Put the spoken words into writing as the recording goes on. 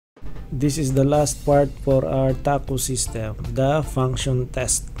This is the last part for our Tacho system, the function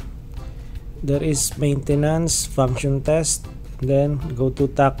test. There is maintenance, function test, then go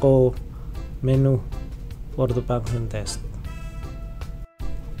to Tacho menu for the function test.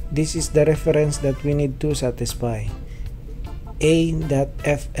 This is the reference that we need to satisfy.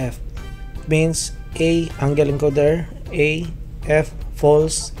 A.FF means A angle encoder, A, F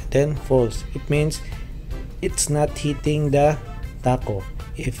false, then false. It means it's not hitting the Tacho.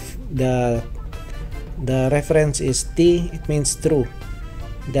 If the reference is T, it means true.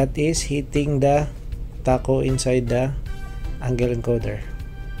 That is hitting the Tacho inside the angle encoder.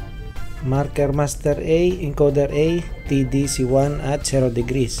 Marker master A, encoder A, TDC1 at 0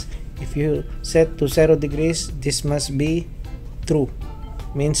 degrees. If you set to 0 degrees, this must be true,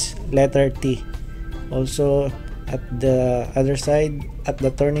 means letter T. Also at the other side, at the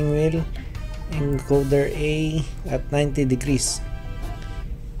turning wheel, encoder A at 90 degrees.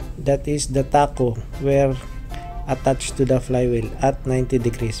 That is the Tacho where attached to the flywheel at 90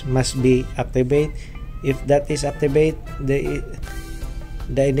 degrees must be activate. If that is activate, the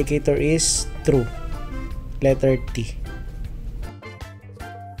indicator is true, letter T.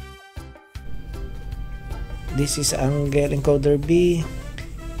 This is angle encoder B.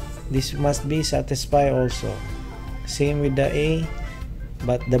 This must be satisfied also. Same with the A,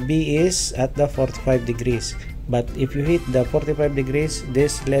 but the B is at the 45 degrees. But if you hit the 45 degrees,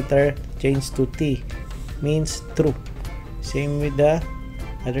 this letter change to T, means true. Same with the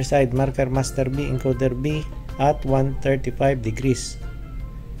other side, marker master B, encoder B at 135 degrees.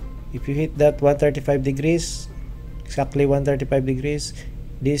 If you hit that 135 degrees, exactly 135 degrees,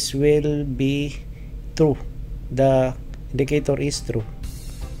 this will be true. The indicator is true.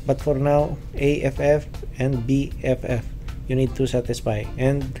 But for now, AFF and BFF, you need to satisfy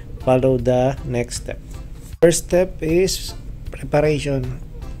and follow the next step. First step is preparation.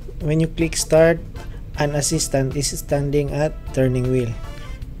 When you click start, an assistant is standing at turning wheel.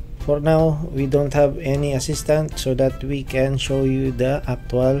 For now, we don't have any assistant so that we can show you the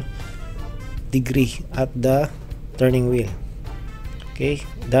actual degree at the turning wheel. Okay,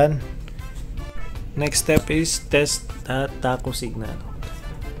 done. Next step is test the Tacho signal.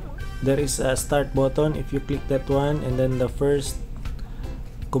 There is a start button. If you click that one, and then the first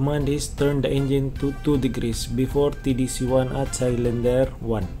command is turn the engine to 2 degrees before TDC1 at cylinder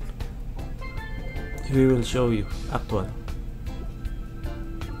 1. We will show you actual.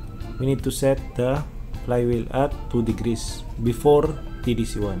 We need to set the flywheel at 2 degrees before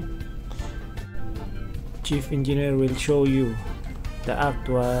TDC1. Chief engineer will show you the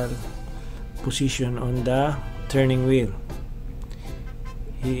actual position on the turning wheel.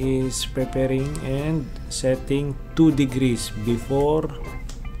 He is preparing and setting 2 degrees before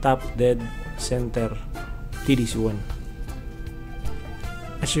top dead center TDC1.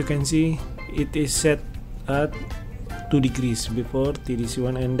 As you can see, it is set at 2 degrees before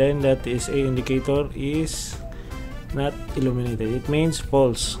TDC1, and then that is a indicator is not illuminated. It means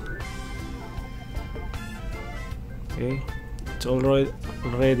false. Okay, it's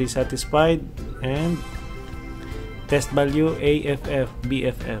already satisfied, and test value AFF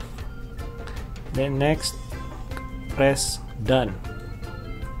BFF. Then next, press done.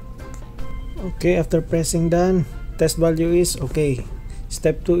 Okay, after pressing done, test value is okay.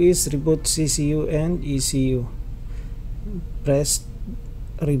 Step 2 is reboot CCU and ECU. Press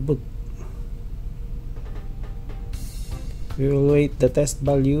reboot. We will wait. The test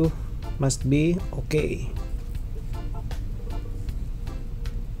value must be okay.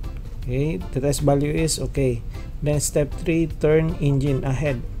 Okay, the test value is okay. Then step 3, turn engine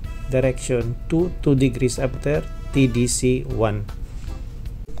ahead direction to 2 degrees after TDC1.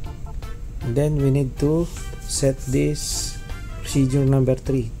 Then we need to set this procedure number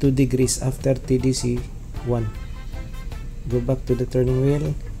 3, 2 degrees after TDC1. Go back to the turning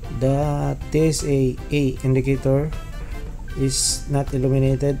wheel. The TSA A indicator is not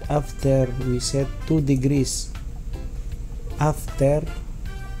illuminated after we set 2 degrees after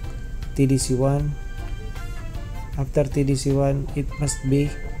TDC1. After TDC1, it must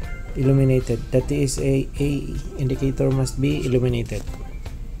be illuminated. The TSA A indicator must be illuminated.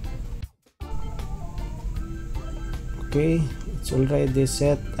 Okay, it's already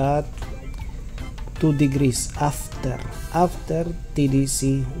set at 2 degrees after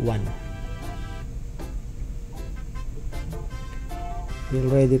TDC1. We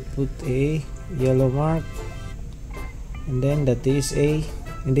already put a yellow mark, and then the TSA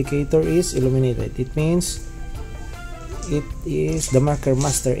indicator is illuminated. It means it is the marker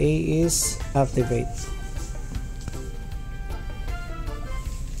master A is activate.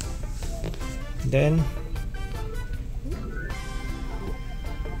 Then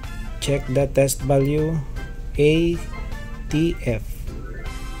check the test value ATF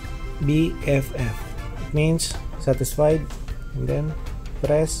BFF. It means satisfied, and then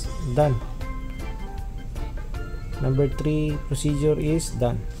press done. Number 3 procedure is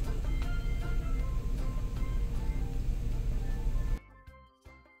done.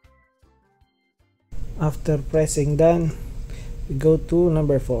 After pressing done, we go to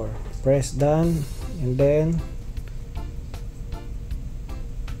number 4. Press done, and then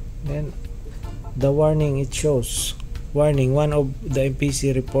the warning, it shows warning, one of the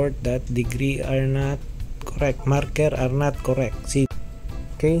MPC report that degree are not correct, marker are not correct. See,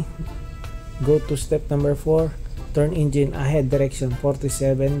 okay, go to step number 4. Turn engine ahead direction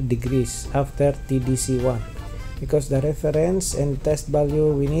 47 degrees after TDC1, because the reference and test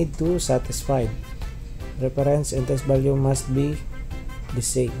value we need to satisfy. Reference and test value must be the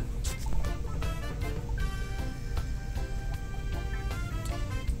same.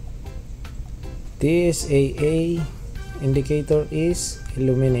 TSAA indicator is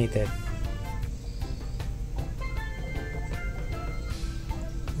illuminated,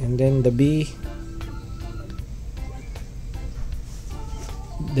 and then the B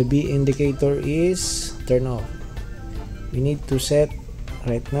indicator is turn off. We need to set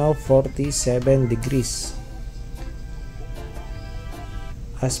right now 47 degrees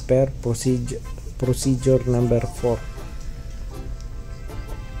as per procedure number 4.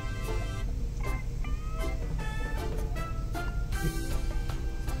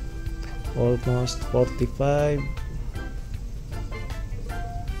 Almost 45.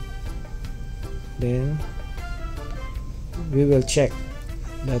 Then we will check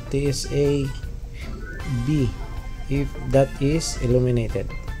that is a B, if that is illuminated,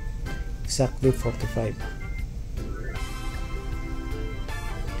 exactly 45.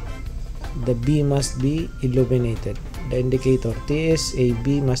 The B must be illuminated. The indicator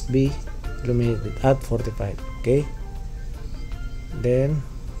TSAB must be illuminated at 45. Okay, then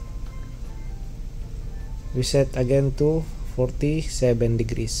we set again to 47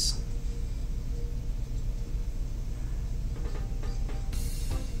 degrees.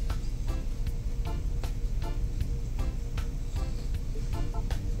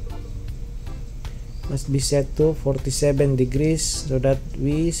 Must be set to 47 degrees so that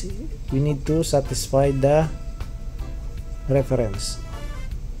we need to satisfy the reference.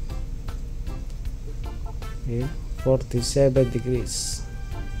 Okay, 47 degrees.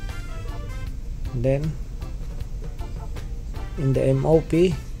 Then in the MOP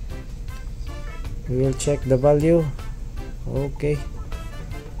we will check the value. Okay,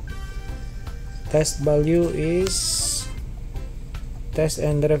 test value is test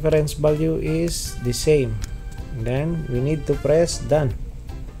and reference value is the same. Then we need to press done.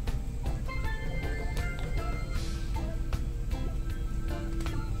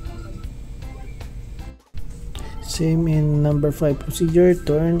 Same in number 5 procedure.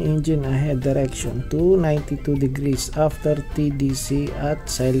 Turn engine ahead direction to 92 degrees after TDC at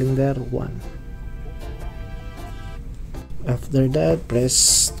cylinder 1. After that,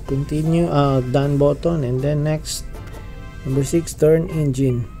 press continue done button, and then next number 6, turn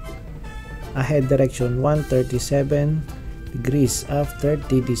engine ahead direction 137 degrees after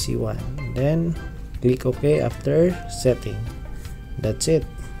TDC1. Then click OK after setting. That's it.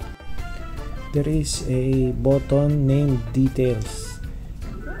 There is a button named details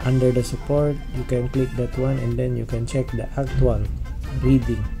under the support. You can click that one, and then you can check the actual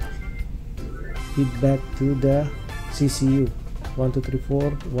reading. Feedback to the CCU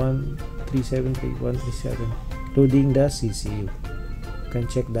 1234 1373 137, including the CCU. You can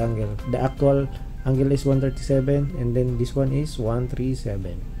check the angle. The actual angle is 137, and then this one is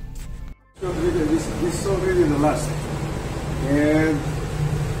 137. This is already the last, and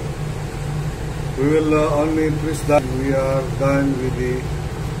we will only press that we are done with the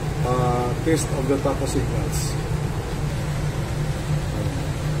test of the Tacho signals.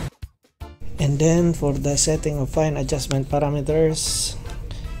 And then for the setting of fine adjustment parameters,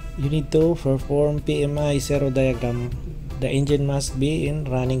 you need to perform PMI zero diagram. The engine must be in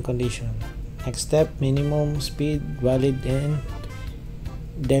running condition. Next step, minimum speed valid in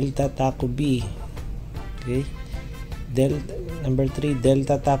delta Tacho B. Okay, number 3,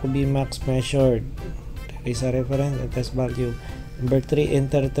 delta Tacho B max measured. There is a reference and test value. Number 3,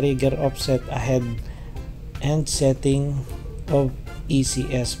 enter trigger offset ahead and setting of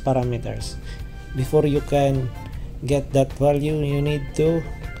ECS parameters. Before you can get that value, you need to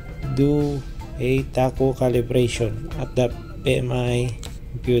do a Tacho calibration at the PMI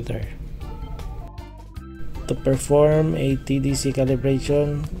computer. To perform a TDC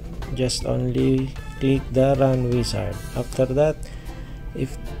calibration, just only click the run wizard. After that,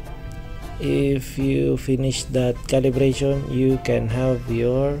 if If you finish that calibration, you can have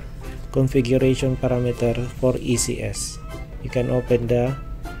your configuration parameter for ECS. You can open the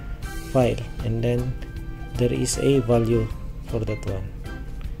file and then there is a value for that one.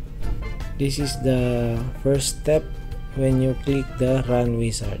 This is the first step. When you click the run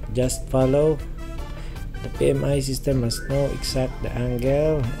wizard, just follow. The PMI system must know exact the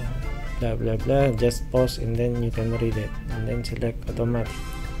angle, blah blah blah. Just pause and then you can read it and then select automatic.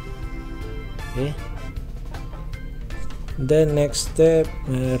 Okay, the next step,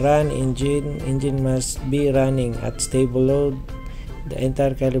 run engine must be running at stable load. The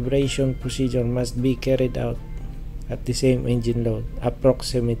entire calibration procedure must be carried out at the same engine load,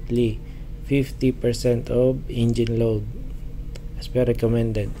 approximately 50% of engine load as per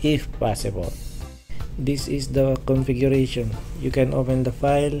recommended if possible. This is the configuration. You can open the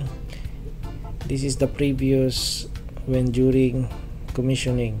file. This is the previous when during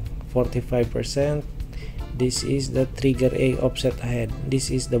commissioning, 45%. This is the trigger A offset ahead.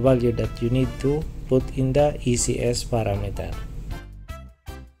 This is the value that you need to put in the ECS parameter.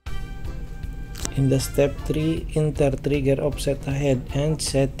 In the step 3, enter trigger offset ahead and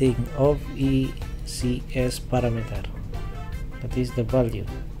setting of ECS parameter. That is the value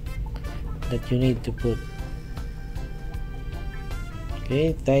that you need to put.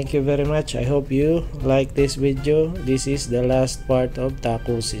 Okay, thank you very much. I hope you like this video. This is the last part of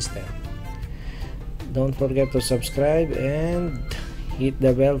Tacho system. Don't forget to subscribe and hit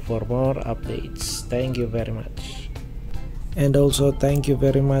the bell for more updates. Thank you very much. And also thank you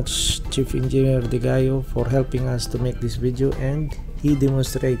very much Chief Engineer Digayo for helping us to make this video, and he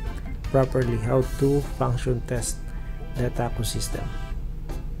demonstrate properly how to function test the Tacho system.